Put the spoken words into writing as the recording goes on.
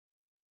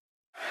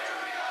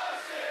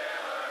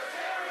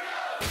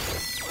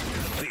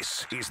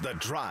This is The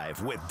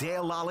Drive with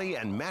Dale Lally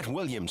and Matt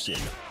Williamson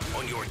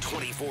on your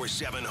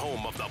 24/7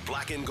 home of the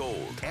black and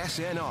gold.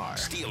 SNR,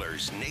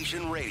 Steelers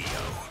Nation Radio.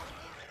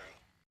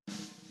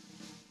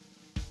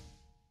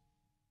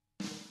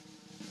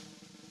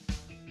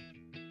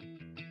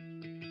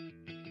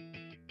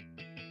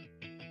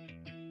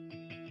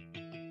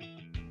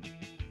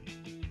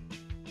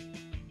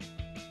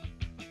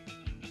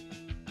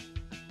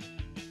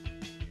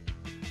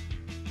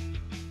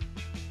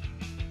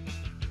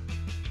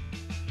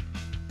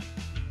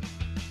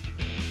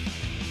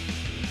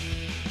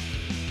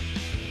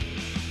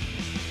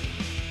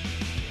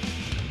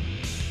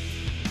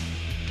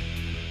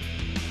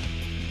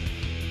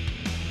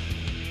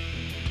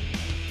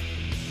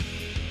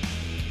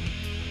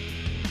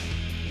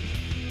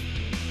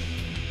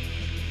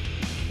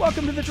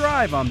 Welcome to The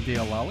Drive. I'm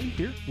Dale Lally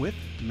here with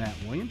Matt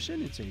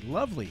Williamson. It's a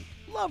lovely,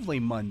 lovely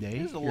Monday.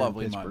 It is a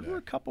lovely Pittsburgh. Monday. We're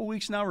a couple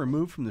weeks now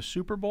removed from the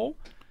Super Bowl.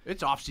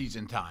 It's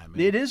off-season time.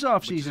 It is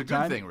off-season which is a good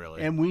time. thing,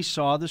 really. And we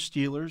saw the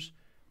Steelers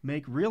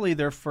make really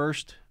their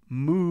first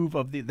move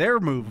of the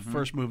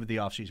first move of the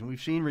offseason.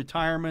 We've seen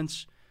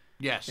retirements.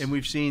 Yes. And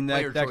we've seen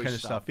that kind of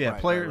stuff. Yeah,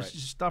 right.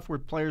 Stuff where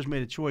players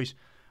made a choice.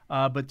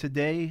 But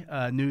today,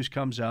 news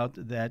comes out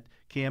that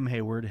Cam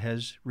Hayward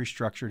has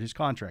restructured his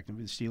contract.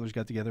 The Steelers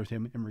got together with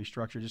him and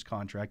restructured his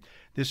contract.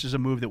 This is a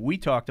move that we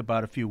talked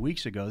about a few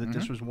weeks ago, that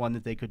this was one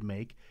that they could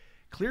make.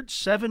 Cleared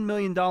 $7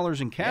 million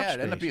in cap space. It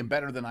ended up being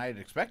better than I had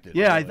expected.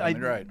 Yeah,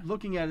 right.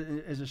 Looking at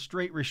it as a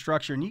straight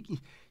restructure, and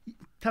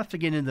tough to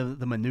get into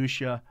the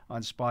minutia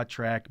on Spot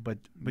Track, but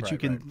you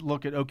can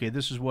look at, okay,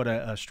 this is what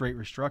a straight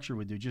restructure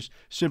would do, just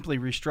simply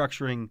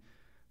restructuring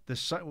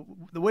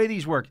the way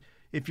these work.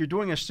 If you're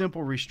doing a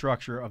simple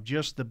restructure of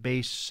just the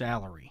base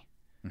salary,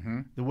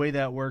 the way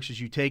that works is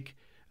you take,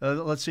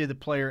 let's say the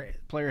player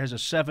has a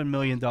 $7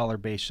 million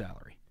base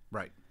salary.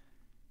 Right.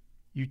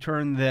 You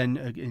turn then,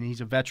 and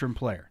he's a veteran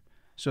player.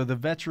 So the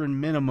veteran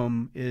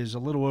minimum is a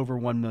little over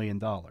 $1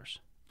 million. So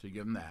you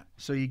give him that.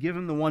 So you give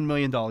him the $1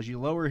 million. You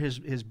lower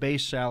his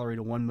base salary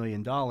to $1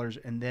 million,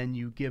 and then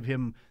you give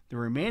him the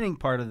remaining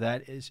part of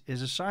that is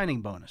a signing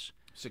bonus.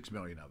 $6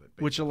 million of it,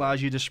 basically. Which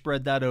allows you to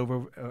spread that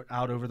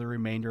out over the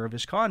remainder of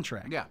his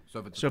contract. Yeah. So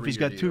if he's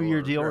got a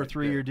 2-year deal or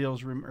 3-year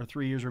deals or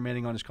 3 years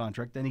remaining on his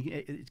contract, then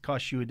it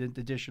costs you an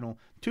additional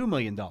 $2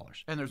 million.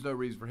 And there's no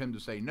reason for him to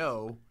say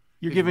no.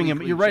 You're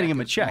writing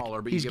him a check.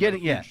 Smaller, he's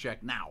getting a huge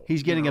check now.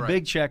 He's getting a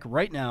big check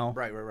right now.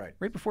 Right.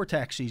 Right before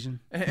tax season.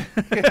 And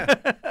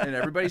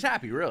everybody's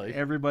happy, really.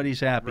 Everybody's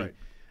happy.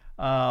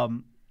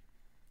 Right.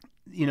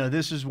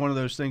 This is one of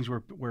those things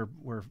where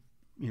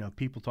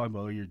people talk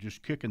about, you're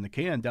just kicking the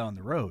can down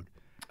the road.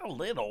 A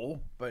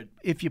little, but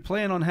if you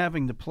plan on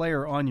having the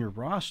player on your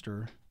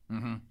roster,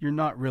 you're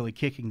not really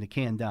kicking the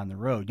can down the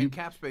road. And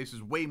cap space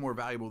is way more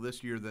valuable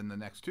this year than the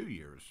next 2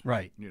 years.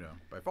 Right.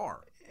 By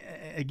far.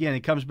 Again,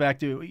 it comes back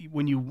to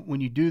when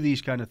you do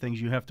these kind of things,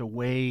 you have to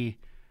weigh.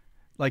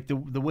 Like the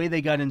way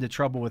they got into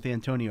trouble with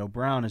Antonio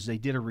Brown is they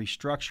did a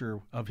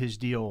restructure of his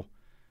deal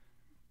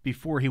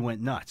before he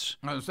went nuts.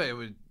 I was going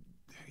to say,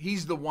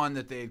 he's the one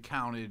that they had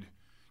counted.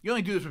 You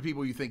only do this for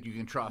people you think you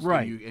can trust.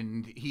 Right.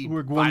 And he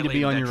We're going to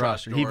be on your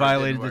roster. He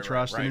violated the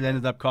trust, and it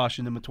ended up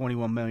costing them a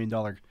 $21 million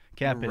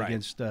cap hit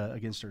against the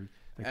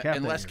cap.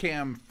 Unless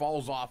Cam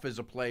falls off as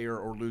a player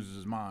or loses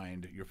his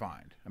mind, you're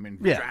fine. I mean,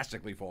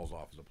 drastically falls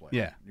off as a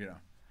player.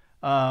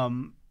 Yeah.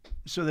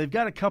 So they've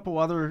got a couple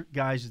other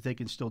guys that they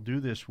can still do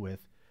this with.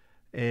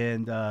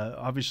 And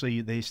obviously,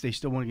 they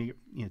still want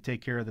to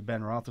take care of the Ben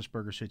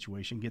Roethlisberger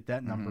situation, get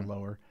that number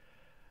lower.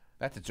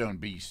 That's its own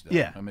beast, though.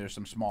 Yeah. I mean, there's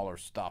some smaller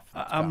stuff.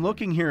 I'm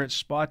looking here at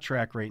Spot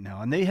Track right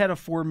now, and they had a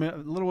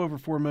little over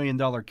 $4 million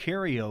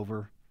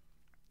carryover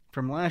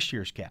from last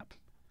year's cap.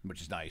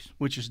 Which is nice.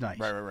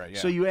 Right. Yeah.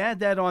 So you add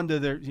that onto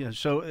their,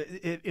 so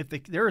if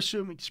they're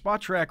assuming, Spot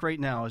Track right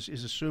now is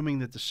assuming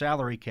that the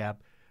salary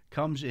cap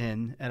comes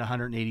in at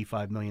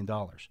 $185 million.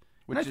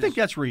 And I think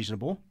that's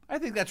reasonable. I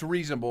think that's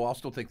reasonable. I'll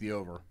still take the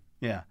over.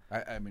 Yeah.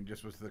 I mean,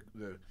 just with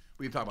the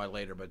we can talk about it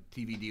later, but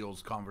TV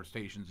deals,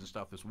 conversations, and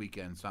stuff this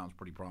weekend sounds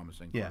pretty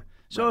promising. Yeah.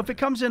 So if it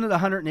comes in at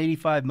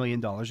 $185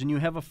 million and you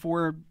have a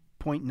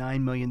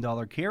 $4.9 million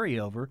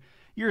carryover,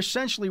 you're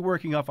essentially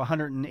working off a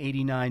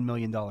 $189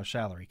 million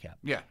salary cap.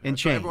 Yeah. And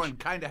so change. Everyone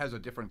kind of has a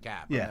different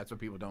cap. Yeah. And that's what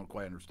people don't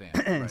quite understand.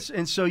 Right.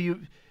 And so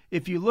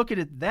if you look at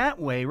it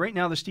that way, right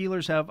now the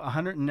Steelers have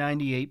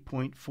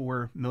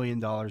 $198.4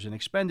 million in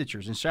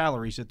expenditures and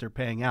salaries that they're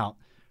paying out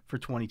for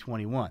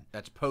 2021.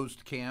 That's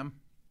post-Cam?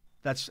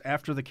 That's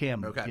after the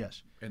Cam move, okay.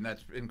 Yes. And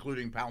that's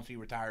including Pouncey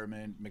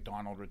retirement,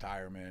 McDonald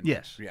retirement.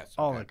 Yes. Yes.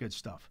 All that good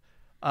stuff.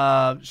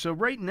 So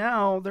right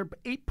now they're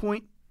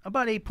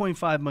about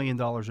 $8.5 million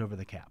over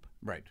the cap.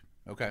 Right.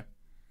 Okay.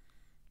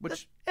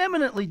 That's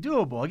eminently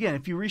doable. Again,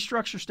 if you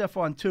restructure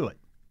Stephon Tuitt,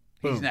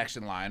 he's next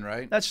in line,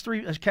 right? That's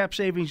cap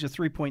savings of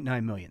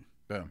 $3.9 million.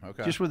 Boom.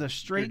 Okay. Just with a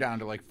straight. You're down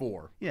to like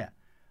 4. Yeah.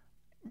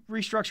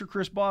 Restructure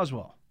Chris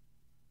Boswell.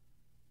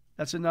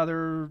 That's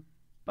another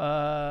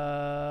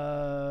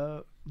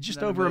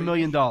just over $1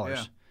 million.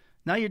 Yeah.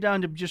 Now you're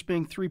down to just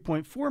being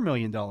 $3.4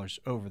 million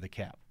over the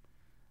cap.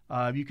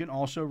 You can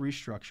also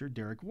restructure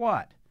Derek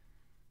Watt.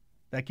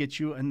 That gets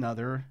you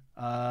another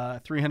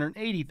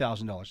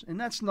 $380,000, and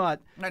that's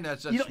not. And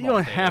that's you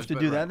don't have to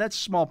do that. That's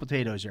small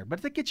potatoes there,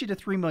 but that gets you to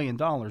 $3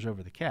 million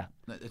over the cap.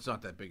 It's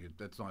not that big.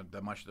 That's not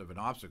that much of an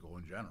obstacle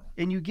in general.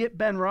 And you get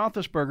Ben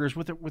Roethlisberger's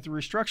with the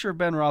restructure of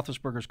Ben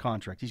Roethlisberger's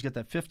contract. He's got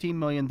that $15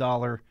 million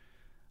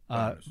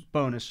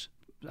bonus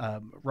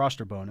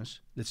roster bonus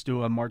that's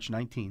due on March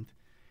 19th,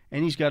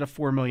 and he's got a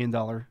 $4 million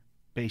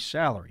base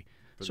salary.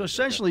 So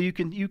essentially, you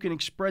can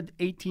spread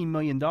 $18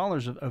 million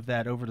of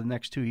that over the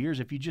next 2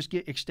 years if you just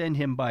extend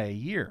him by a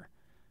year.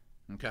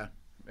 Okay,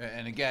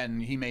 and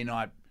again, he may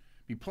not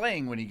be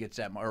playing when he gets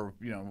that, or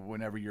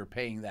whenever you're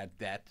paying that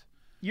debt.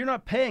 You're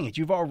not paying it.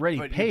 You've already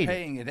but paid you're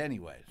paying it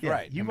anyways, yeah,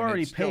 right? You've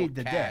already it's paid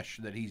the cash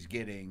debt that he's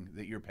getting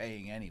that you're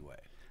paying anyway.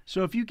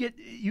 So if you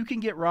can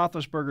get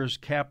Roethlisberger's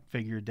cap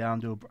figure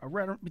down to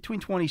between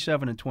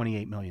 $27 and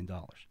 $28 million.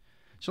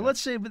 So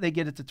let's say they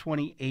get it to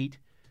 $28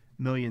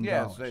 million.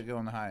 Yeah, so they go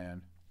on the high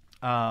end.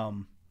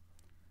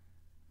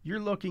 You're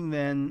looking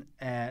then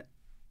at,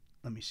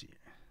 let me see,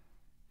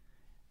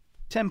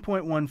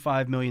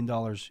 $10.15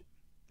 million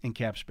in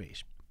cap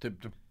space To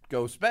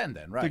go spend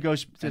then, right? To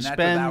that's spend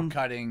without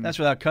cutting. That's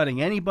without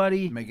cutting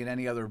anybody, making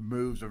any other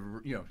moves of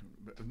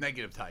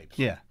negative types.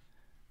 Yeah,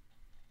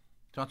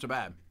 it's not so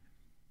bad.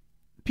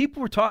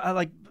 People were talking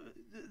like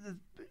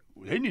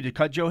they need to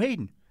cut Joe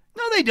Hayden.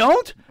 No, they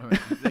don't.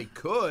 They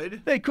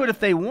could. They could if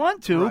they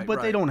want to, right, but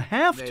right. they don't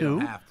have to. They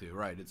don't have to,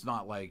 right? It's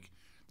not like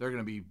they're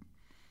going to be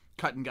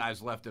cutting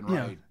guys left and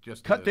right.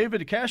 Just cut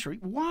David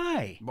DeCastro.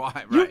 Why?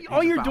 Why? Right.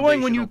 All you're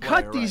doing when you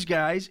cut player, these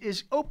guys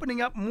is opening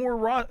up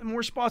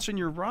more spots on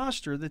your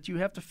roster that you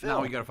have to fill.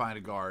 Now we got to find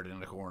a guard in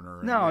the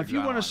corner. Now, if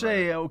you want to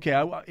say,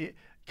 okay,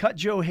 cut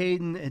Joe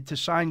Hayden to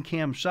sign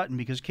Cam Sutton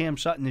because Cam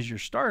Sutton is your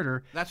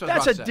starter, that's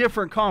a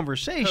different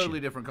conversation.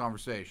 Totally different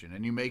conversation.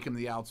 And you make him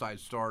the outside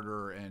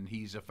starter, and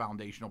he's a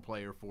foundational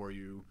player for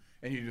you,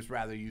 and you just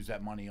rather use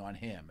that money on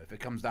him. If it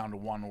comes down to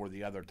one or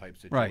the other type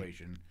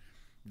situation,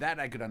 that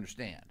I could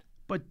understand.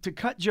 But to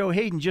cut Joe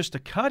Hayden just to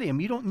cut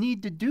him, you don't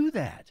need to do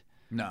that.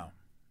 No.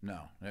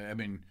 I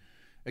mean,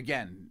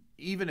 again,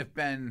 even if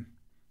Ben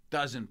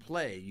doesn't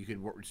play, you could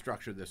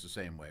structure this the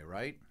same way,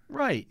 right?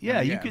 Right.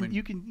 Yeah,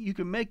 you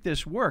can make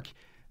this work.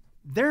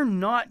 They're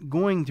not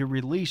going to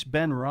release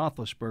Ben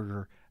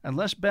Roethlisberger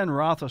unless Ben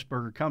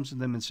Roethlisberger comes to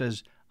them and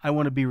says, "I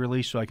want to be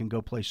released so I can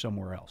go play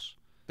somewhere else."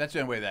 That's the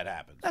only way that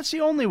happens. That's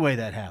the only way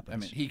that happens. I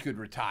mean, he could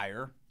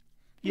retire.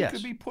 Yes. He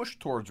could be pushed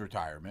towards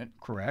retirement.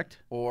 Correct.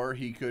 Or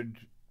he could,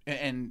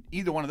 and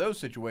either one of those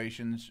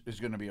situations is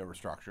going to be a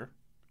restructure.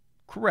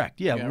 Correct.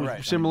 Yeah,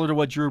 right. Similar to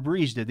what Drew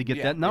Brees did to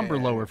get that number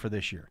lower for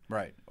this year.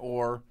 Right.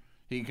 Or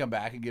he can come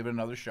back and give it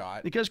another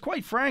shot. Because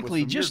quite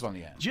frankly, just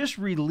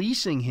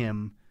releasing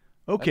him,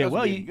 okay,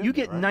 well, you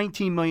get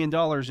 $19 million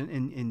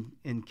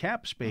in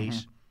cap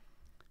space,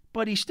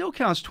 but he still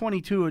counts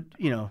 22.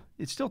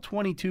 It's still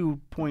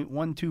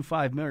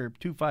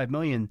 $22.125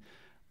 million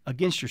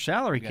against your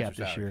salary cap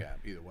this year.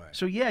 Either way.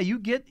 So yeah, you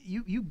get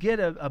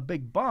a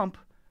big bump.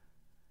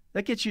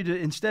 That gets you to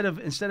instead of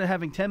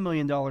having $10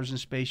 million in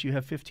space, you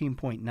have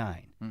 15.9.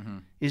 Mm-hmm.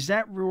 Is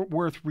that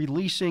worth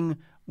releasing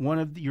one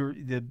of your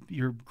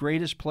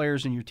greatest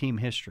players in your team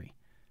history?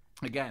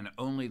 Again,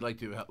 only like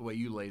the way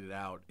you laid it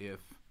out.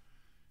 If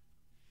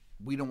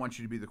we don't want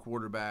you to be the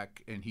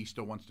quarterback and he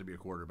still wants to be a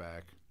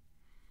quarterback,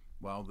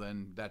 well,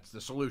 then that's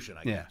the solution,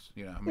 I guess.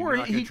 I mean, or you're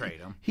not going to trade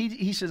him.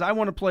 He says, "I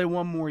want to play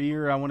one more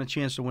year. I want a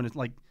chance to win it."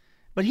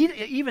 But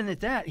even at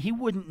that, he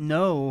wouldn't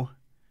know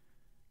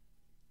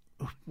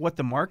what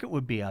the market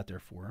would be out there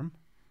for him.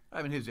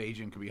 I mean, his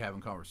agent could be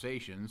having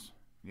conversations.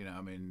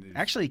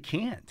 Actually, he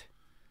can't.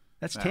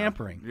 That's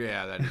tampering.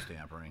 Yeah, that is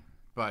tampering.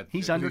 But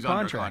he's under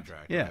contract.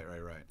 Yeah,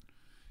 right.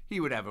 He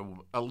would have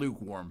a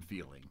lukewarm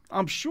feeling.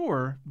 I'm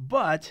sure,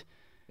 but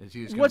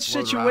what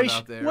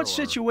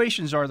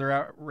situations are there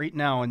out right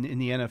now in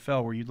the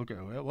NFL where you look at,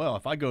 well,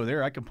 if I go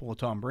there, I can pull a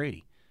Tom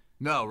Brady?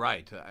 No,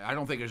 right. I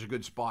don't think there's a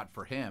good spot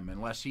for him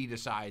unless he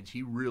decides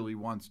he really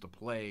wants to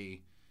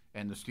play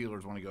and the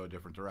Steelers want to go a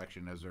different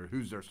direction as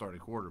who's their starting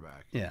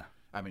quarterback. Yeah.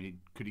 I mean,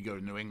 could he go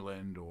to New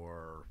England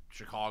or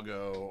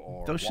Chicago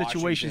or those Washington?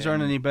 Situations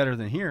aren't any better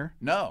than here.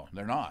 No,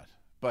 they're not.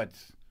 But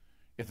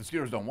if the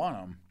Steelers don't want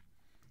him,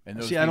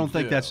 and those I don't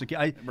think that's the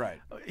case. Right.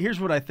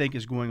 Here's what I think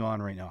is going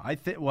on right now.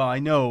 I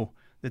know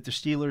that the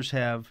Steelers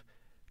have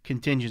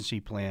contingency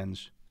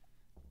plans.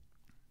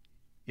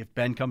 If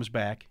Ben comes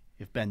back,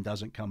 if Ben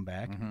doesn't come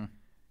back,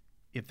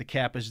 if the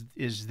cap is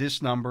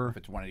this number, if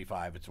it's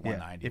 185, it's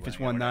 190. If it's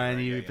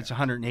 190, if it's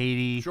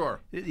 180,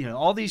 sure.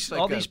 All these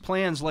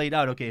plans laid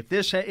out. Okay,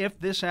 if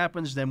this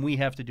happens, then we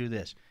have to do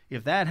this.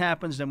 If that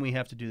happens, then we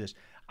have to do this.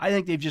 I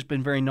think they've just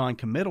been very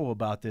non-committal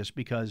about this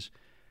because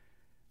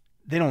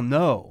they don't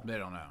know. They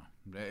don't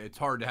know. It's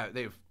hard to have.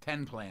 They have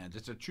 10 plans.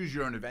 It's a choose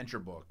your own adventure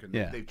book, and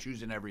they've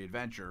chosen every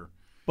adventure.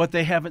 But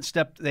they haven't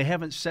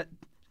set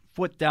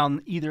foot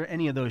down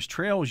any of those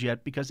trails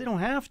yet because they don't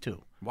have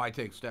to. Why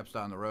take steps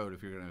down the road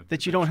if you're going to?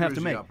 That you don't have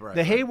to make.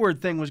 The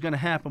Hayward thing was going to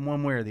happen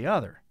one way or the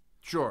other.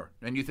 Sure,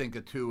 and you think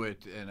a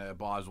Tuitt and a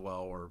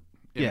Boswell or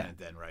imminent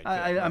then, right?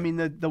 I mean,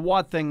 the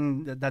Watt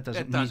thing, that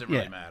doesn't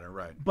really matter,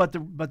 right?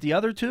 But the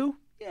other two,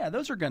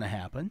 those are going to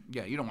happen.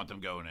 Yeah, you don't want them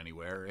going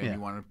anywhere, and you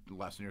want to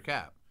lessen your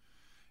cap.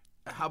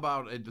 How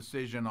about a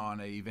decision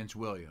on a Vince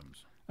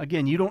Williams?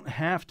 Again, you don't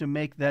have to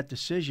make that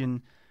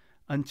decision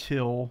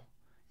until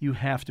you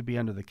have to be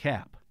under the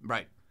cap.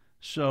 Right.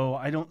 So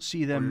I don't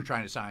see them. Or you're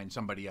trying to sign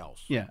somebody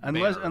else. Yeah,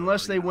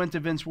 unless they went to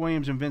Vince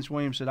Williams and Vince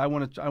Williams said, "I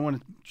want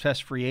to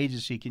test free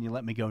agency. Can you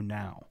let me go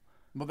now?"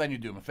 Well, then you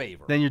do them a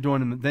favor. Then you're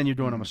doing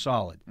them a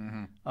solid.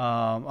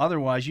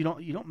 Otherwise, you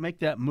don't make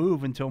that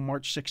move until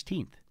March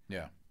 16th.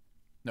 Yeah.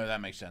 No,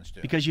 that makes sense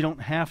too. Because you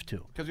don't have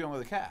to. Because you don't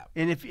have the cap.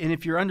 And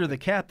if you're under the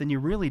cap, then you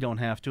really don't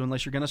have to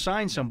unless you're going to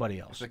sign somebody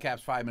else. If the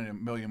cap's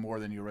 $5 million more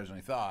than you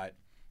originally thought,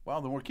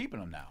 well, then we're keeping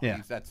them now.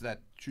 Yeah. That's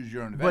choose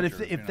your own adventure.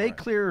 But if they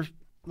clear,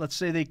 let's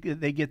say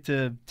they get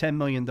to $10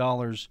 million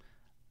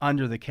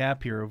under the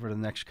cap here over the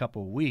next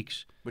couple of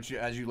weeks, which,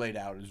 as you laid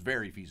out, is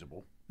very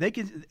feasible. They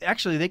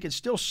could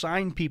still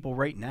sign people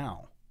right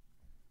now.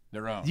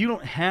 Their own. You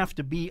don't have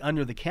to be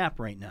under the cap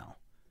right now.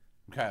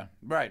 Okay.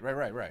 Right.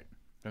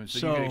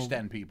 So you could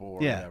extend people or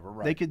whatever.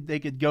 Right. They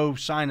could go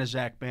sign a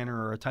Zach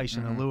Banner or a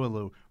Tyson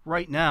Alualu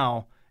right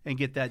now and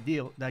get that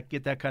deal,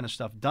 get that kind of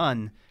stuff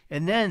done,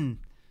 and then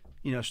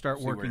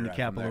start working the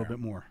cap a little bit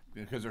more.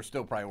 Because there's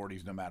still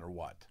priorities no matter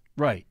what.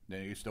 Right.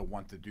 You still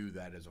want to do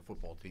that as a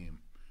football team.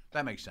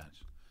 That makes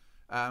sense.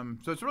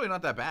 So it's really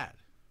not that bad.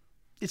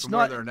 It's from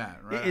not. Where they're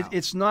at right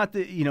it's not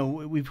that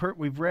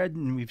we've read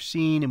and we've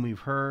seen and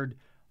we've heard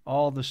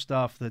all the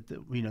stuff that the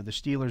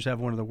Steelers have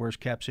one of the worst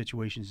cap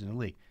situations in the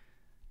league.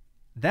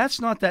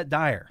 That's not that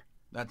dire.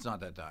 That's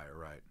not that dire,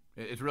 right?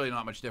 It's really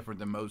not much different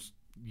than most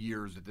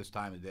years at this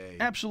time of day.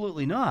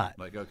 Absolutely not.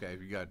 Like, okay,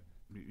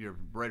 you're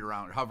right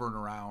around, hovering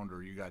around,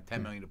 or you got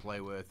 $10 million to play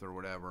with, or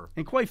whatever.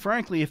 And quite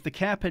frankly, if the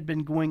cap had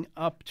been going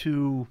up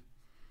to,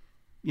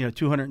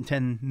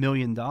 $210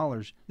 million,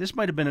 this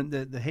might have been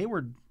the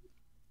Hayward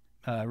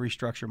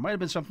restructure might have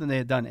been something they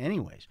had done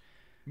anyways.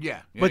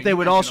 Yeah, but they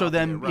would also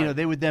then,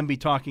 they would then be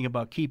talking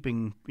about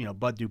keeping,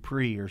 Bud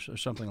Dupree or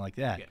something like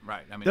that. Yeah,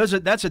 right. I mean,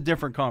 that's a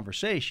different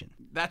conversation.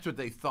 That's what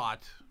they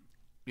thought,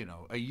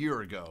 a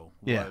year ago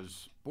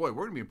was, boy,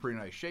 we're going to be in pretty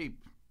nice shape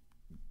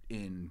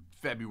in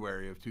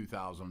February of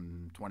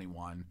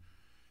 2021,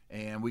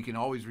 and we can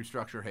always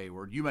restructure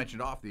Hayward. You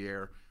mentioned off the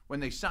air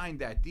when they signed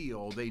that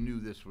deal, they knew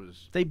this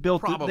was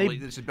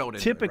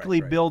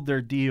typically build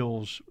their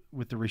deals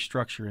with the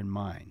restructure in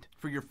mind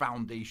for your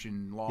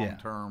foundation long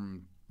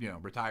term.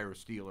 Retire a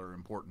Steeler,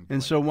 important.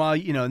 And so while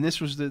and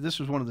this was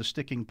one of the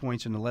sticking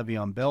points in the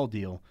Le'Veon Bell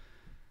deal.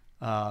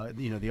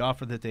 The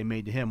offer that they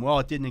made to him. Well,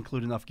 it didn't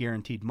include enough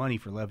guaranteed money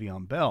for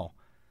Le'Veon Bell.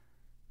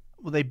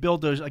 Well, they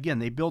build those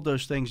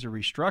things to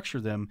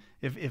restructure them.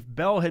 If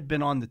Bell had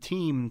been on the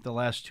team the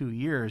last 2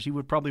 years, he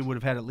would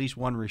have had at least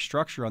one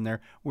restructure on there.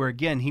 Where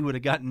again, he would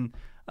have gotten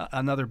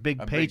another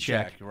big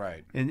paycheck, big check,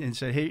 right? And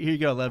said, hey, here you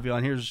go,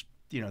 Le'Veon. Here's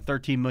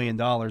 $13 million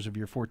of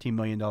your $14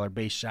 million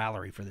base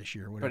salary for this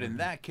year. But in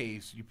that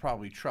case, you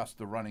probably trust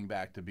the running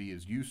back to be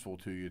as useful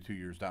to you 2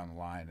 years down the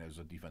line as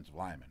a defensive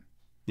lineman.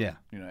 Yeah.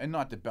 And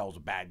not that Bell's a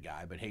bad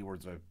guy, but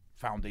Hayward's a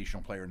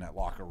foundational player in that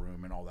locker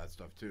room and all that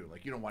stuff too.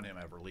 Like, you don't want him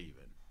ever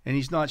leaving. And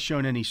he's not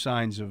shown any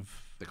signs of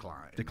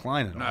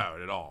decline at all. No,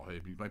 at all.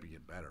 He might be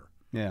getting better.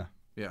 Yeah.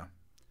 Yeah.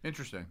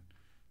 Interesting.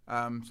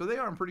 So they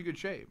are in pretty good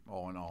shape,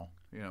 all in all.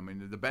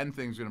 The Ben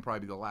thing's going to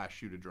probably be the last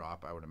shoe to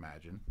drop, I would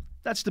imagine.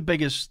 That's the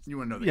biggest. You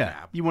want to know the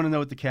cap. You want to know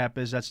what the cap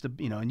is. That's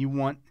and you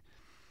want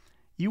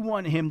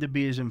him to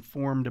be as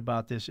informed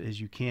about this as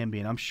you can be.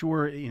 And I'm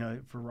sure,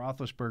 for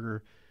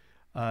Roethlisberger,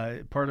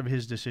 part of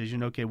his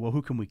decision, okay, well,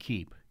 who can we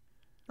keep?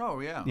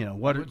 Oh, yeah.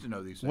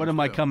 What am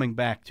I coming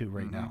back to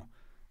right now?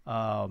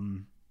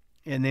 And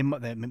they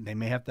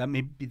may have, that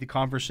may be the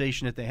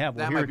conversation that they have.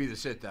 That might be the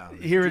sit down.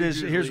 Here it is.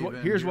 Here's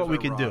what we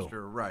can do.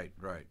 Right.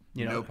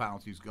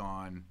 Pouncey's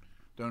gone.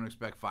 Don't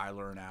expect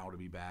Filer and Al to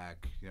be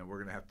back. We're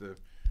going to have to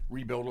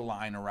rebuild a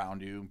line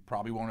around you.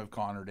 Probably won't have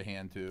Connor to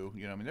hand to.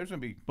 There's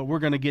going to be. But we're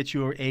going to get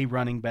you a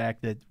running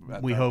back that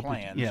we hope.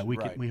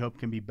 We hope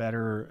can be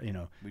better.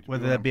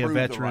 Whether that be a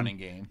veteran. The running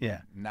game.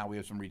 Yeah. Now we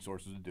have some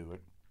resources to do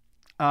it.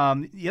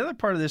 The other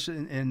part of this,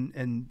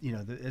 and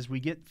as we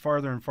get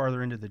farther and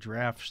farther into the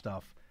draft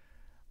stuff,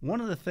 one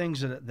of the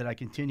things that I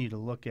continue to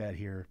look at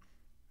here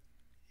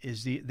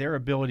is their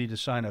ability to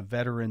sign a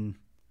veteran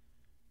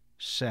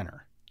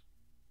center.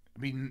 I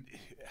mean,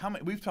 how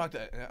many we've talked.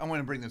 I want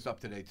to bring this up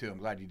today too. I'm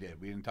glad you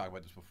did. We didn't talk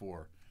about this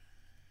before.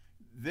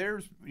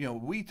 There's,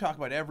 we talk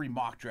about every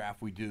mock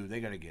draft we do.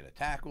 They got to get a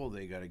tackle.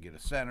 They got to get a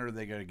center.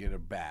 They got to get a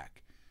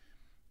back.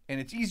 And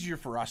it's easier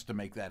for us to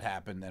make that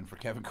happen than for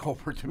Kevin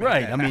Colbert to make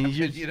that happen.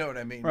 You know what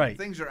I mean? Right.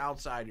 Things are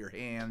outside your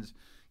hands.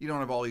 You don't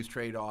have all these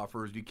trade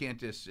offers. You can't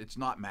just – it's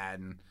not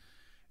Madden.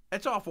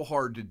 It's awful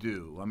hard to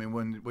do. I mean,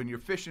 when you're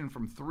fishing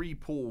from three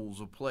pools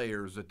of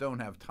players that don't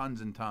have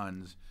tons and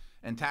tons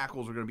and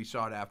tackles are going to be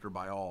sought after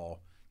by all,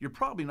 you're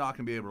probably not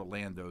going to be able to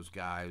land those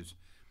guys.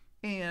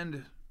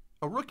 And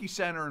a rookie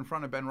center in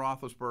front of Ben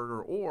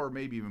Roethlisberger, or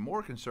maybe even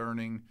more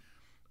concerning –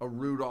 a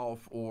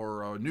Rudolph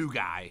or a new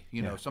guy,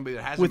 somebody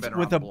that hasn't been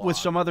around the block, with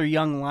some other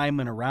young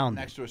linemen around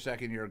next to a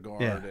second-year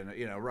guard, and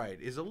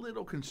is a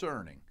little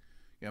concerning.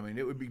 I mean,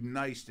 it would be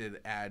nice to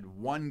add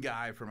one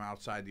guy from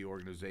outside the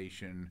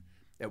organization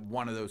at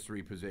one of those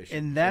three positions,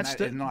 and that's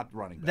and not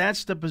running back.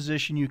 That's the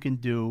position you can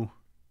do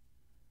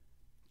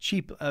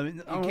cheap. I mean,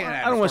 you can't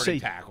add I don't want to say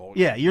tackle.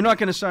 Yeah, you're not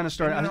going to sign a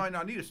starting. No,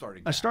 I need a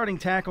starting tackle. A starting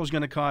tackle is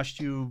going to cost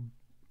you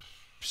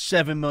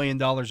 $7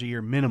 million a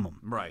year minimum.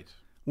 Right.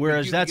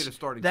 Whereas that's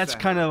center.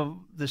 kind of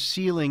the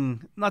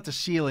ceiling, not the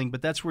ceiling,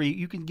 but that's where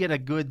you can get a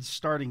good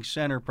starting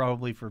center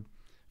probably for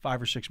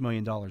 $5 or $6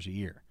 million a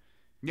year.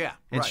 Yeah,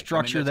 and right.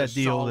 structure that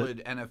deal.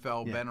 Solid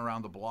NFL, been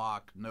around the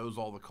block, knows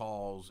all the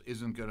calls,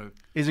 isn't going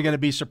to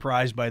be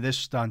surprised by this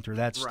stunt or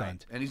that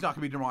stunt. And he's not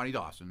going to be Dermontti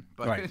Dawson,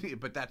 but right.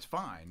 but that's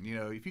fine.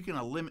 If you can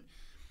eliminate.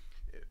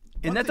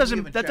 And that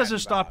doesn't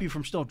stop you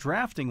from still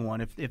drafting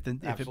one if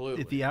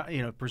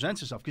it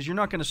presents itself, because you're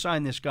not going to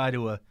sign this guy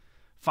to a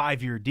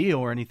 5-year deal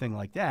or anything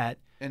like that.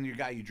 And your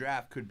guy you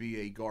draft could be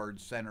a guard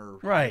center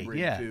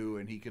hybrid too,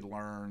 and he could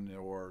learn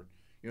or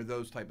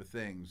those type of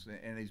things.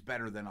 And he's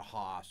better than a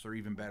Haas or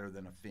even better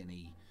than a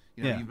Finney.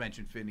 You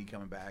mentioned Finney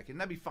coming back, and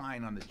that'd be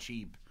fine on the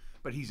cheap,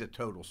 but he's a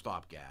total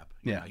stopgap.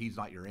 He's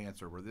not your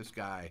answer. Where this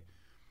guy,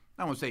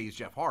 I won't say he's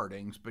Jeff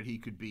Hardings, but he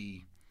could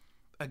be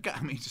a guy.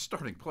 I mean, he's a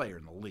starting player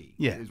in the league.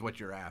 Is what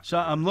you're after. So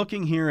I'm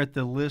looking here at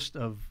the list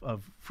of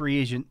free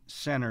agent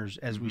centers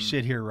as we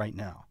sit here right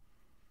now.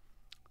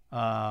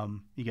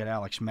 You got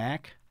Alex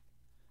Mack.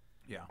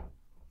 Yeah.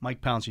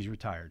 Mike Pouncey's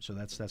retired, so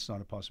that's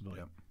not a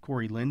possibility. Yep.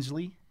 Corey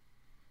Linsley,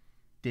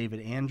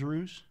 David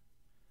Andrews,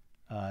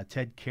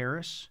 Ted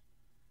Karras,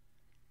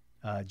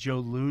 Joe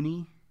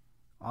Looney,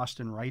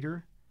 Austin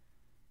Reiter,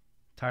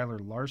 Tyler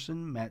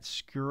Larson, Matt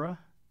Skura,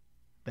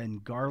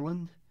 Ben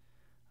Garland,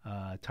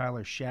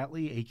 Tyler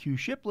Shatley, A.Q.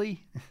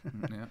 Shipley.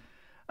 Yeah.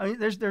 I mean,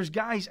 there's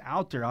guys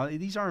out there.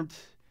 These aren't.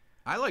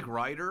 I like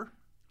Reiter.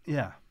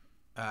 Yeah.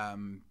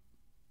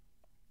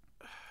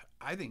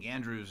 I think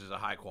Andrews is a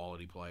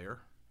high-quality player.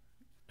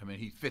 I mean,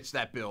 he fits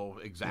that bill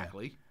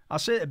exactly. Yeah. I'll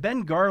say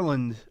Ben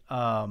Garland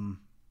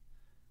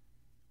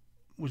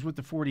was with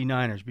the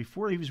 49ers.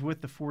 Before he was with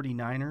the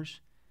 49ers,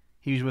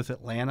 he was with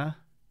Atlanta.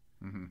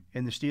 Mm-hmm.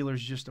 And the Steelers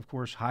just, of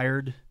course,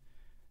 hired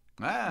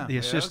the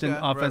assistant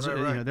offensive.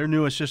 Right. Their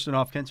new assistant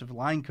offensive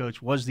line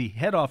coach was the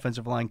head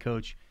offensive line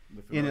coach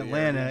in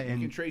Atlanta.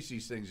 You can trace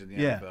these things in the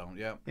NFL.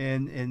 Yeah.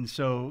 And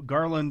so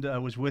Garland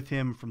was with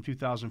him from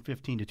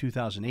 2015 to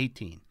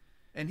 2018.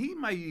 And he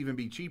might even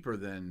be cheaper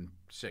than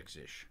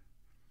 6-ish.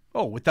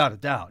 Oh, without a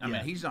doubt. I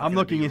mean, he's not. I'm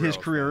looking at his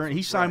career.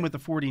 He signed with the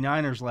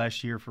 49ers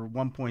last year for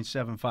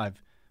 $1.75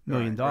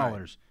 million.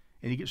 Right.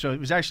 And so it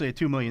was actually a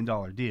 $2 million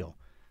deal.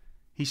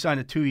 He signed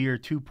a 2-year,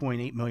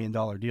 $2.8 million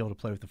deal to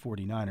play with the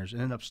 49ers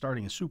and ended up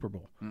starting a Super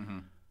Bowl. Mm-hmm.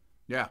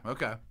 Yeah,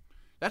 okay.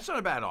 That's not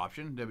a bad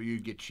option.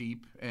 You'd get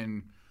cheap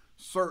and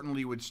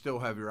certainly would still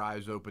have your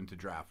eyes open to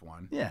draft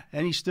one. Yeah,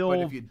 and he's still.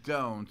 But if you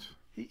don't.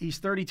 He's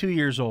 32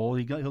 years old.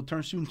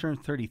 He'll soon turn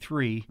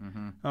 33.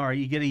 Mm-hmm. All right,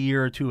 you get a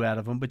year or two out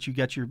of him, but you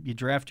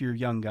draft your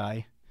young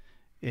guy,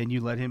 and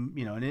you let him.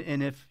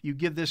 And if you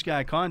give this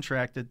guy a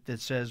contract that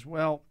says,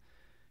 well,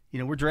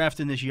 we're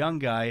drafting this young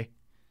guy,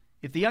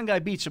 if the young guy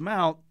beats him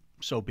out,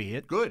 so be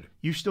it. Good.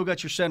 You've still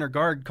got your center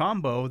guard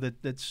combo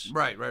that's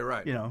right.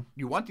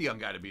 You want the young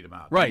guy to beat him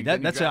out. Right.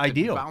 That's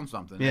ideal. Found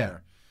something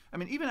there. I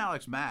mean, even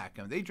Alex Mack.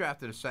 they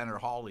drafted a center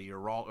Hawley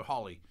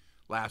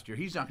last year.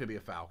 He's not going to be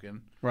a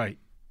Falcon. Right.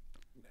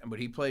 But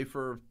he played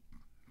for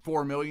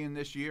 $4 million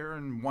this year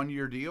and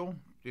 1-year deal.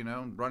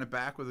 Run it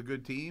back with a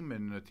good team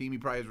and a team he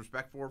probably has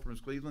respect for from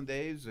his Cleveland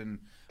days. And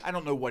I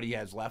don't know what he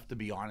has left, to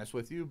be honest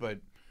with you, but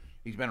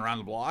he's been around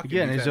the block.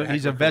 Again,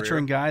 he's a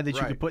veteran guy that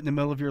you could put in the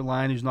middle of your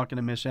line who's not going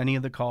to miss any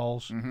of the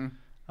calls.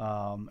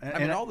 Mm-hmm.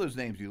 And all those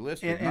names you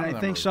listed. And I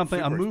think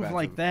a move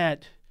like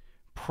that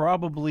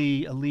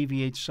probably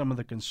alleviates some of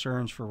the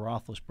concerns for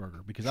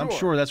Roethlisberger, because I'm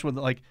sure that's what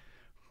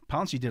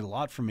Pouncey did a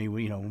lot for me.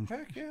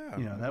 Heck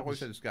yeah. That always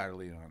had this guy to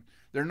lean on.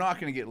 They're not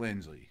going to get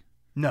Linsley.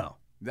 No.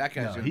 That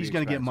guy's he's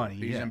going to get money.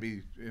 He's going to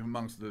be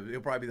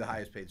he'll probably be the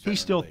highest paid center. He's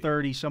still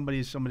 30.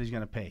 Somebody's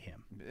going to pay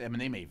him. I mean,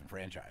 they may even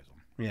franchise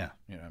him. Yeah.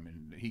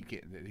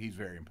 He's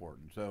very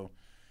important. So,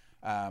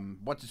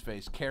 what's his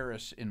face?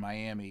 Karras in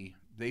Miami,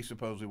 they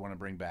supposedly want to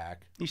bring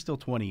back. He's still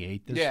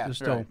 28.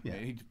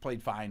 He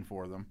played fine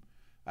for them.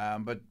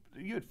 But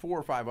you had 4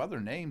 or 5 other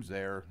names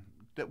there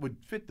that would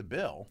fit the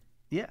bill.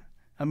 Yeah.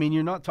 I mean,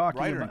 you're not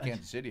talking Reiter about in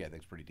Kansas City, I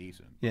think, is pretty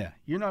decent. Yeah.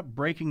 You're not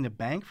breaking the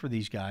bank for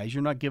these guys.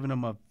 You're not giving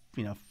them a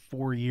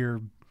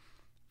 4-year,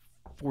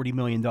 $40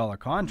 million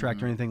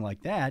contract or anything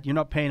like that. You're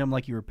not paying them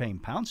like you were paying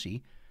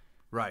Pouncey.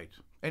 Right.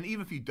 And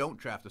even if you don't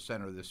draft a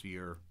center this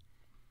year,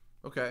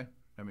 okay.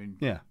 I mean,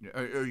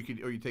 or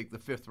you take the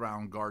 5th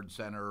round guard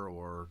center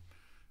or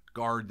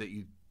guard that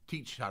you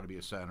teach how to be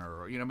a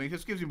center, or it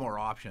just gives you more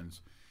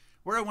options.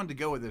 Where I wanted to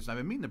go with this, and I've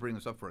been meaning to bring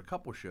this up for a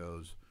couple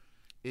shows,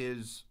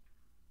 is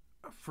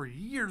for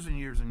years and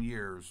years and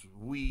years,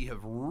 we have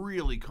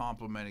really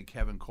complimented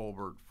Kevin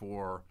Colbert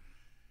for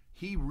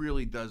he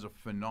really does a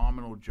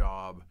phenomenal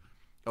job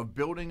of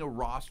building a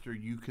roster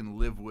you can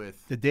live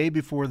with the day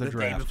before the day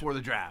draft. before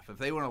the draft. If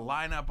they want to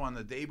line up on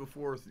the day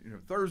before,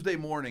 Thursday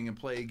morning and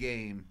play a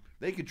game,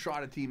 they could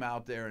trot a team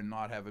out there and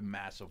not have a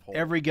massive hole.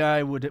 Every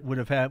guy would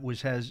have had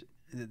has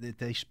that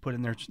they put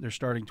in their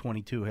starting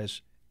 22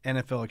 has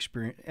NFL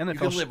experience. NFL you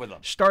can live with them.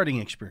 Starting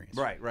experience.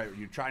 Right.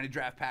 You're trying to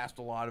draft past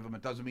a lot of them.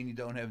 It doesn't mean you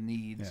don't have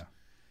needs. Yeah.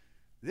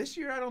 This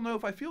year, I don't know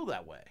if I feel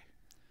that way.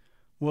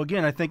 Well,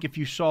 again, I think if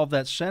you solve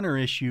that center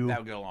issue, That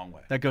would go a long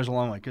way. That goes a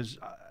long way because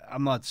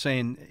I'm not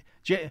saying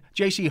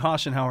J.C.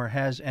 Hassenauer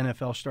has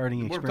NFL starting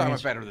experience. We're talking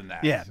about better than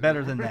that. Yeah,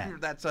 better than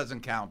that. That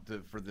doesn't count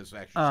for this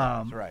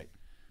exercise, right?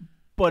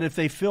 But if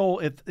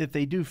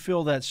they do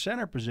fill that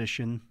center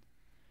position,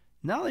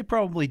 now they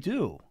probably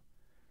do.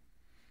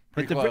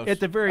 At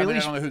the very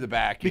least, I don't know who the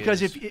back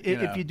because is. Because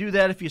if you do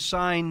that, if you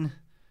sign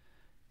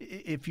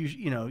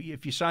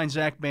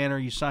Zach Banner,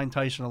 you sign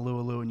Tyson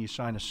Alualu, and you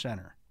sign a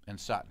center and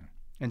Sutton.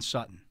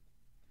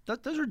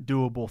 Those are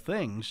doable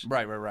things.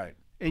 Right.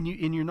 And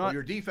you're not. Well,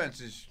 your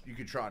defense is you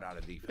could trot out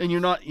a defense. And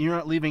you're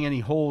not leaving any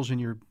holes in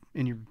your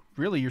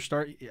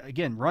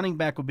running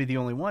back would be the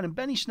only one. And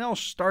Benny Snell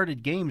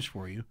started games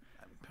for you.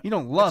 You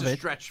don't love it's a it.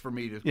 stretch for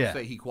me to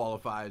say he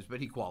qualifies, but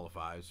he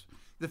qualifies.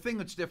 The thing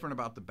that's different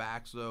about the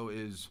backs, though,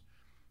 is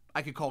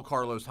I could call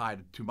Carlos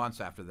Hyde 2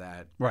 months after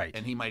that, right?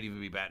 And he might even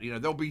be bad.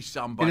 There'll be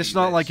somebody. And it's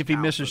not like if he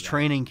misses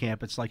training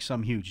camp, it's like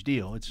some huge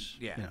deal. It's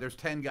There's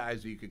 10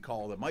 guys that you could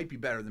call that might be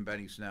better than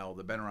Benny Snell,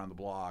 that been around the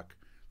block,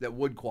 that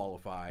would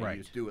qualify. Right.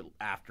 You just do it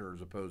after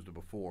as opposed to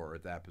before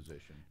at that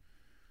position.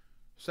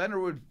 Center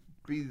would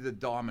be the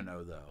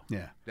domino, though.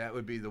 Yeah, that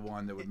would be the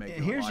one that would make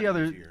it here's a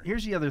lot easier.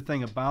 Here's the other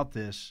thing about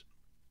this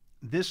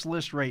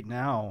list right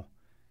now.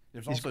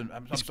 There's also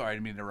I'm sorry, I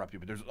didn't mean to interrupt you,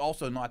 but there's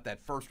also not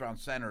that first round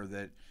center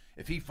that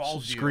if he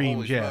falls to you,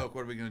 holy smoke,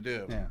 what are we going to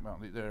do? Yeah. Well,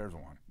 there's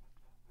one.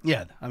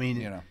 Yeah, I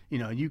mean,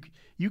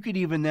 you could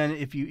even then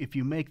if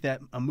you make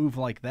a move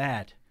like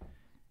that,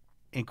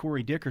 and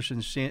Corey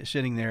Dickerson's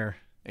sitting there.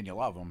 And you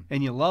love him.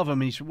 And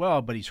he said,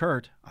 "Well, but he's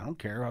hurt. I don't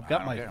care. I'm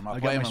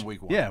not playing him in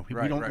week 1. Yeah,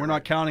 we're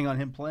not counting on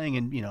him playing,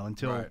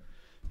 until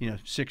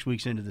 6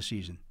 weeks into the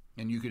season.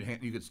 And you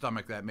could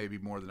stomach that maybe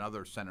more than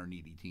other center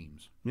needy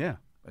teams. Yeah,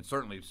 and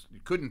certainly you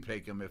couldn't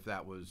take him if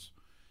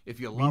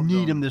you loved him. You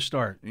need him to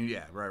start.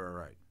 Yeah,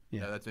 right.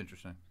 Yeah, that's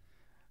interesting.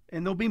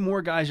 And there'll be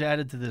more guys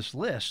added to this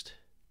list.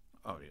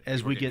 Oh yeah,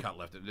 as we get cut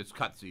left. It's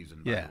cut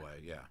season, by the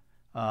way. Yeah.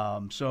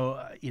 So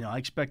I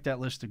expect that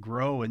list to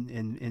grow, and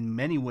in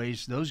many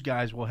ways, those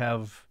guys will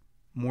have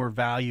more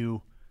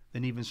value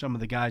than even some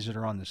of the guys that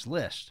are on this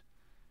list,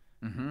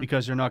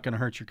 because they're not going to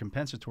hurt your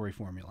compensatory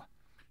formula.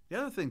 The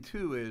other thing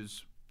too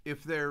is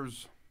if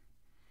there's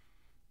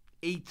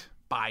 8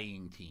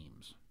 buying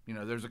teams,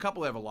 there's a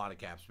couple that have a lot of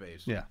cap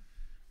space. Yeah.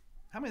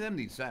 How many of them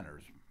need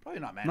centers? Probably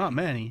not many. Not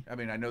many. I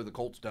mean, I know the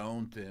Colts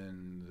don't,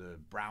 and the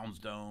Browns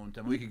don't,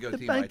 and we could go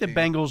team by team. The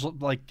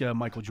Bengals like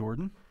Michael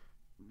Jordan.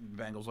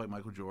 Bengals like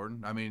Michael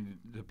Jordan. I mean,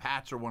 the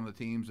Pats are one of the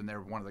teams, and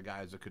they're one of the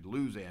guys that could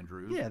lose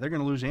Andrews. Yeah, they're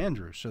going to lose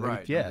Andrews. So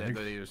right. They're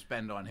to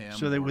spend on him.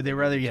 So would they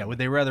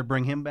rather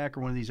bring him back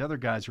or one of these other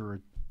guys who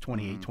are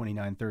 28,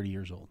 29, 30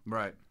 years old?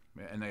 Right,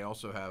 and they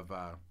also have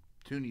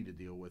Tooney to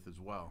deal with as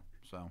well.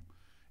 So,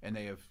 and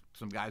they have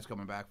some guys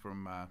coming back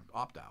from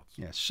opt-outs.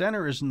 Yeah,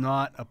 center is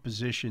not a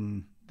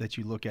position that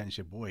you look at and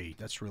say, boy,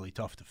 that's really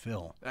tough to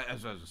fill.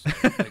 As I was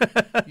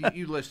saying,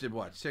 you listed,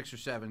 6 or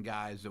 7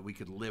 guys that we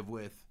could live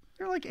with.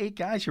 There are like 8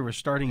 guys who are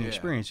starting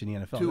experience in the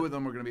NFL. 2 of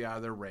them are going to be out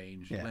of their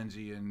range,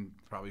 Lindsey and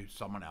probably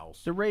someone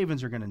else. The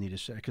Ravens are going to need a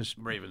set. Because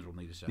Ravens will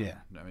need a set. Yeah.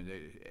 I mean,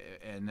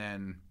 and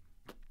then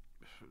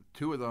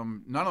 2 of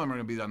them, none of them are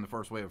going to be on the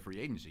first wave of free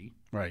agency.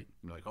 Right.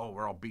 You're like,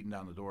 we're all beating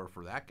down the door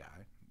for that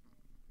guy.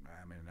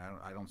 I mean,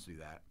 I don't see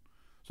that.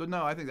 So,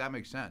 no, I think that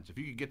makes sense. If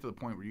you could get to the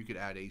point where you could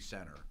add a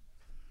center,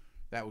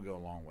 that would go a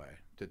long way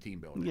to team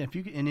building. Yeah,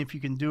 if you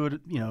can do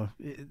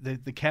it,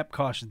 the cap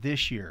cost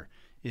this year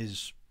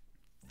is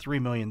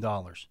 $3 million.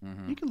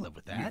 You can live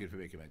with that. You can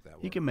make that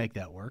work. You can make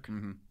that work.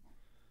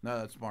 No,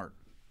 that's smart.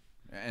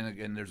 And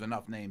again, there's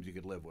enough names you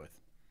could live with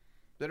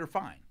that are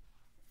fine.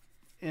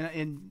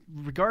 And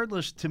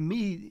regardless, to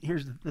me,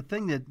 here's the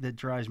thing that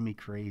drives me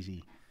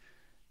crazy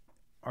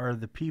are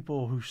the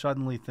people who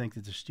suddenly think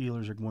that the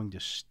Steelers are going to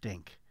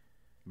stink.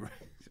 Right.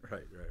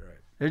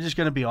 They're just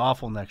going to be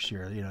awful next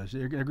year.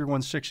 They're going to go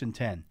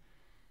 6-10.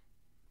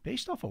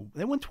 Based off of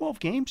they won 12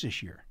 games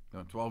this year.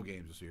 No, 12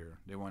 games this year.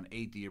 They won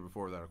 8 the year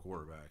before without a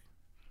quarterback.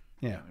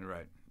 Yeah.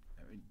 Right.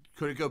 I mean,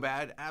 could it go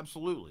bad?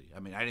 Absolutely.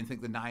 I mean, I didn't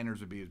think the Niners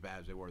would be as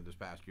bad as they were this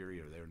past year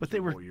either. But they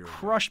were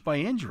crushed by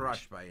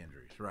injuries.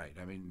 Right.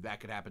 I mean,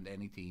 that could happen to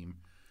any team.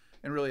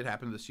 And really, it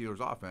happened to the Steelers'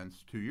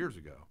 offense 2 years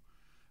ago.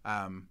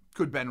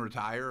 Could Ben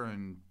retire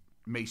and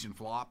Mason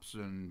flops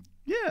and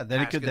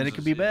then it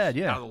could be bad.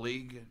 Yeah, out of the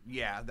league.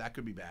 Yeah, that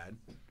could be bad.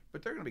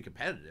 But they're going to be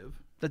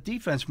competitive. The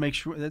defense makes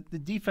sure that the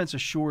defense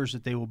assures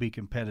that they will be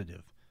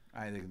competitive.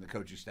 I think in the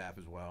coaching staff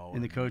as well.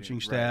 In the coaching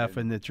staff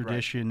and the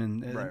tradition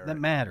and that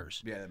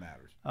matters. Yeah, that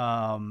matters.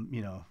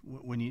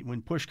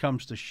 When push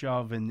comes to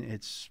shove and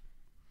it's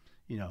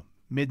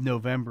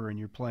mid-November and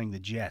you're playing the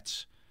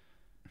Jets,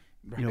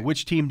 You know,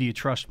 which team do you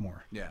trust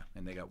more? Yeah,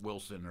 and they got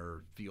Wilson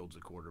or Fields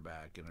at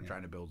quarterback, and they're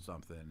trying to build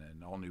something,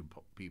 and all new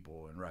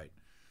people, and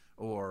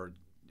or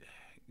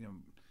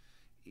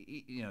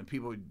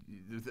people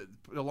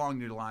along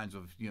the lines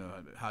of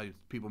how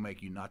people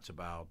make you nuts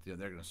about they're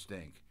going to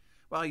stink.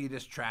 Well, you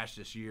just trash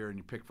this year, and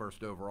you pick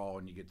first overall,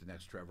 and you get the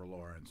next Trevor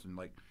Lawrence, and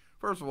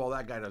first of all,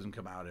 that guy doesn't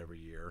come out every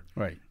year,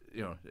 right?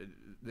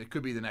 It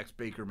could be the next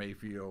Baker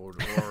Mayfield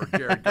or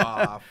Jared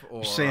Goff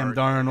or Sam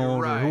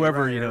Darnold or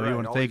whoever you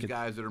want to all take these it.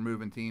 Guys that are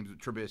moving teams,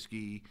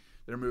 Trubisky,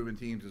 they're moving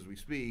teams as we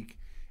speak,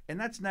 and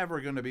that's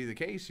never going to be the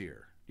case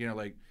here.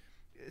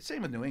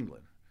 Same with New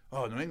England.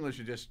 Oh, New England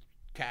should just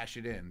cash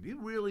it in. Do you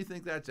really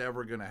think that's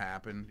ever going to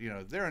happen?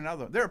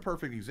 They're a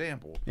perfect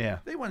example. Yeah,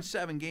 they won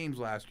 7 games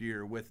last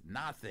year with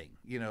nothing.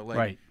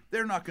 Right.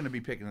 They're not going to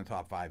be picking the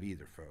top 5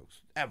 either,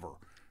 folks, ever.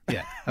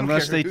 Yeah,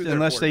 unless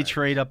they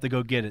trade up to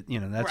go get it.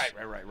 That's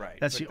right.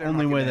 That's the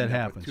only way that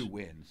happens. 2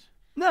 wins.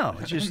 No,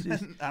 it's just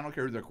I don't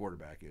care who their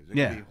quarterback is. It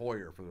could be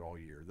Hoyer for all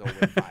year. They'll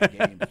win 5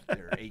 games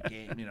or 8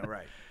 games.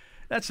 Right.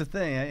 That's the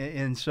thing,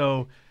 and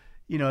so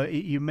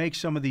you make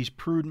some of these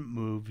prudent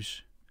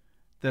moves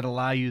that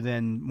allow you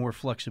then more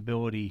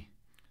flexibility.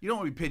 You don't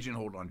want to be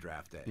pigeonholed on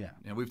draft day. Yeah,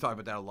 and we've talked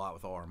about that a lot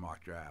with all our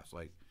mock drafts.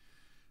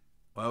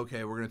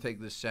 Okay, we're going to take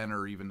this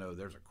center, even though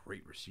there's a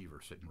great receiver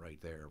sitting right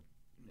there.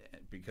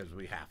 Because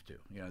we have to.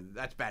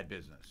 That's bad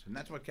business. And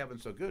that's what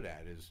Kevin's so good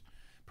at, is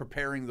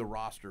preparing the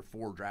roster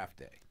for draft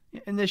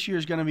day. And this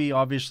year's going to be,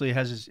 obviously,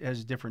 has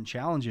different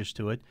challenges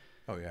to it.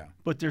 Oh, yeah.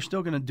 But they're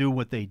still going to do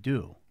what they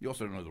do. You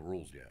also don't know the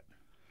rules yet.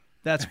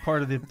 That's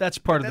part of the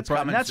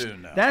problem.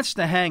 Soon, that's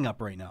the hang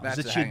up right now. That's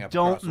is that the you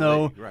don't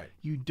know right.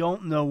 You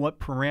don't know what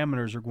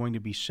parameters are going to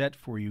be set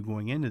for you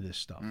going into this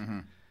stuff. Mm-hmm.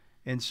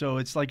 And so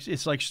it's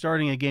like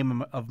starting a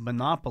game of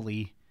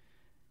Monopoly.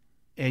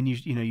 And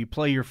you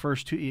play your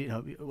first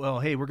 2. Well,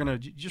 hey, we're gonna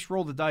just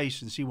roll the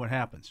dice and see what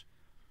happens.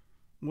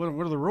 What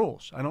are the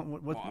rules? I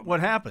don't. What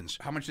happens?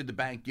 How much did the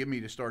bank give me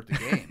to start the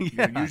game?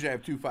 Usually I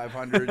have 2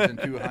 500s and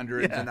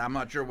 200s, and I'm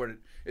not sure what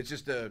it's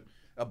just a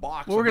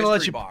box. Well, we're gonna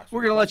let you.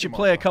 We're gonna let you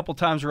play a couple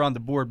times around the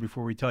board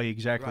before we tell you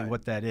exactly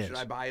what that is. Should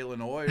I buy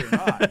Illinois or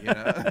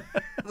not?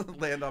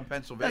 Land on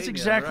Pennsylvania. That's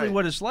exactly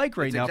what it's like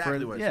right now.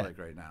 Exactly what it's like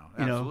right now.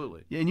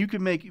 Absolutely. And you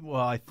can make.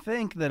 Well, I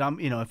think that I'm.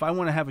 If I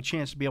want to have a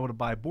chance to be able to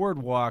buy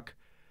Boardwalk,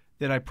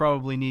 then I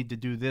probably need to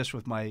do this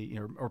with my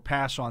or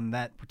pass on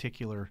that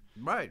particular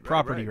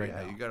property right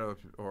now. You got to,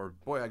 or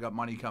boy, I got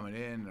money coming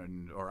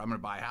in, or I'm going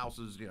to buy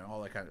houses,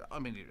 all that kind of. I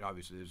mean,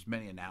 obviously, there's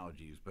many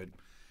analogies, but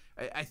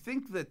I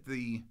think that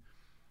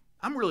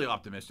I'm really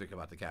optimistic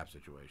about the cap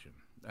situation.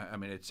 I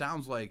mean, it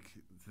sounds like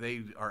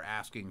they are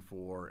asking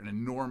for an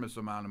enormous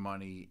amount of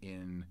money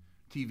in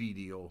TV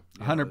deal.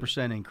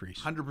 100% increase.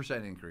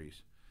 100%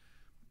 increase.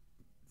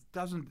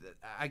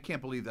 I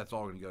can't believe that's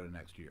all going to go to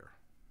next year.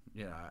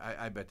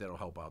 I bet that'll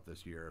help out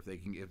this year if they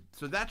can give.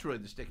 So that's really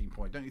the sticking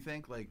point, don't you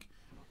think?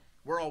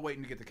 We're all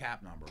waiting to get the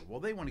cap number. Well,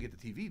 they want to get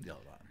the TV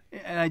deal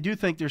done. And I do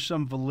think there's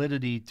some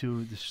validity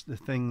to the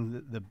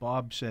thing that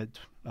Bob said.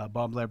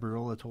 Bob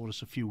Labriola told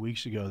us a few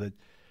weeks ago that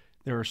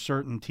there are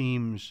certain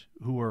teams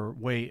who are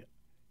way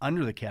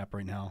under the cap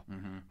right now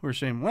who are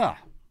saying, well,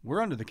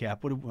 we're under the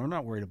cap. We're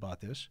not worried about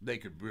this. They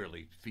could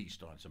really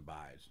feast on some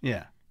buys.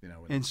 Yeah.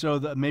 And so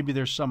maybe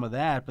there's some of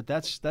that, but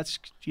that's that's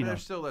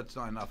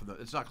not enough.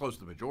 It's not close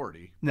to the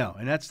majority. No,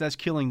 and that's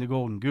killing the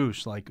golden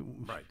goose.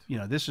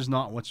 This is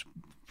not what's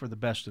for the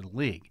best of the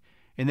league.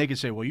 And they could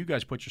say, well, you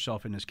guys put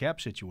yourself in this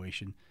cap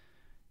situation.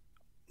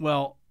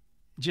 Well,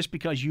 just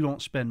because you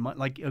don't spend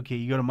money,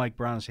 you go to Mike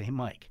Brown and say, hey,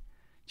 Mike,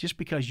 just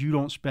because you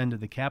don't spend to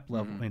the cap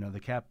level, the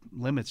cap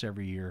limits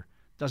every year,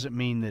 doesn't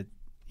mean that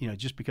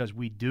just because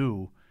we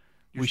do,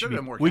 we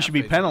should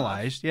be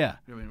penalized. Yeah,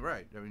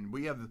 right.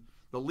 We have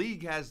the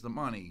league has the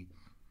money,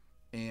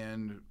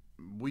 and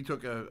we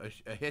took a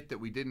hit that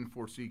we didn't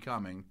foresee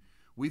coming.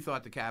 We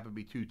thought the cap would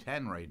be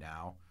 210 right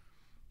now.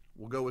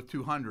 We'll go with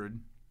 200,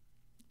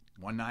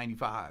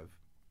 195,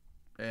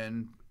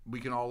 and we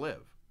can all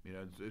live.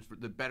 It's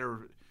the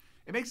better.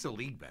 It makes the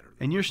league better.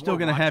 And you're still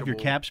going to have your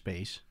cap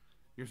space.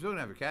 You're still going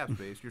to have your cap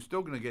space. You're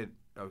still going to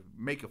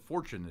make a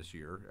fortune this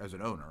year as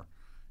an owner.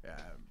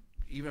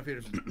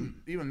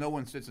 Even no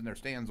one sits in their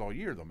stands all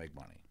year, they'll make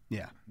money.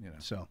 Yeah.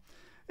 So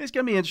it's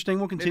going to be interesting.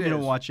 We'll continue to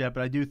watch that,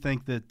 but I do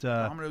think that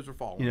dominoes are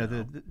falling.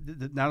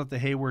 Now that the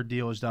Hayward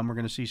deal is done, we're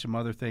going to see some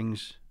other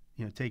things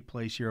take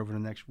place here over the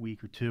next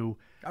week or two.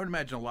 I would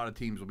imagine a lot of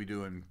teams will be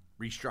doing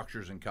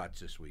restructures and cuts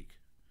this week.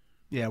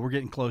 Yeah, we're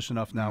getting close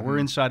enough now. We're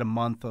inside a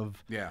month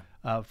of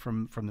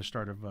from the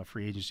start of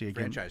free agency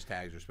again. Franchise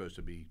tags are supposed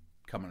to be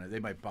coming. They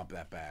might bump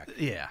that back.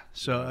 Yeah.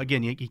 So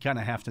again, you kind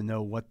of have to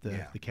know what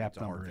the cap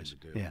number is.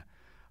 Yeah.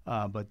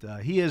 But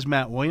he is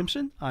Matt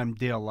Williamson. I'm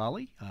Dale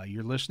Lally.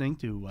 You're listening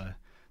to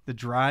The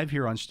Drive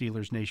here on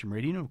Steelers Nation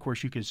Radio. And of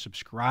course, you can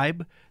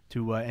subscribe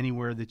to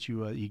anywhere that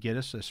you get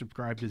us.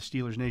 Subscribe to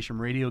Steelers Nation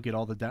Radio. Get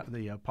all the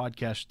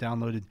podcasts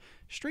downloaded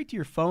straight to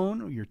your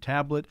phone or your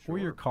tablet or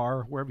your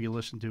car, wherever you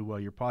listen to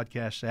your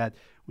podcasts at.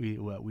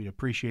 We'd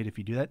appreciate if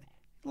you do that.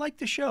 like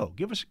the show.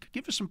 Give us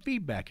some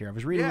feedback here. I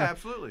was reading.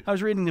 Absolutely. I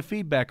was reading the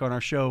feedback on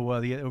our show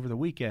over the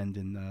weekend,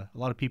 and a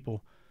lot of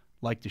people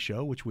like the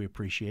show, which we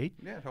appreciate.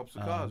 Yeah, it helps the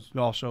cause.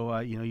 Also,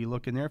 you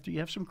look in there if you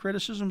have some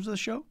criticisms of the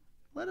show.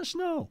 Let us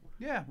know.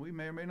 Yeah, we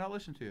may or may not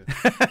listen to you.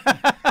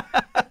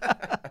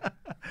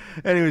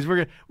 Anyways,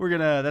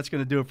 that's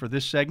gonna do it for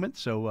this segment.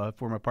 So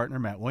for my partner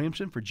Matt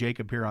Williamson, for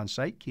Jacob here on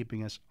site,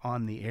 keeping us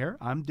on the air,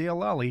 I'm Dale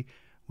Lally.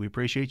 We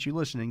appreciate you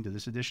listening to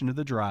this edition of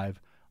The Drive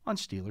on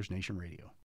Steelers Nation Radio.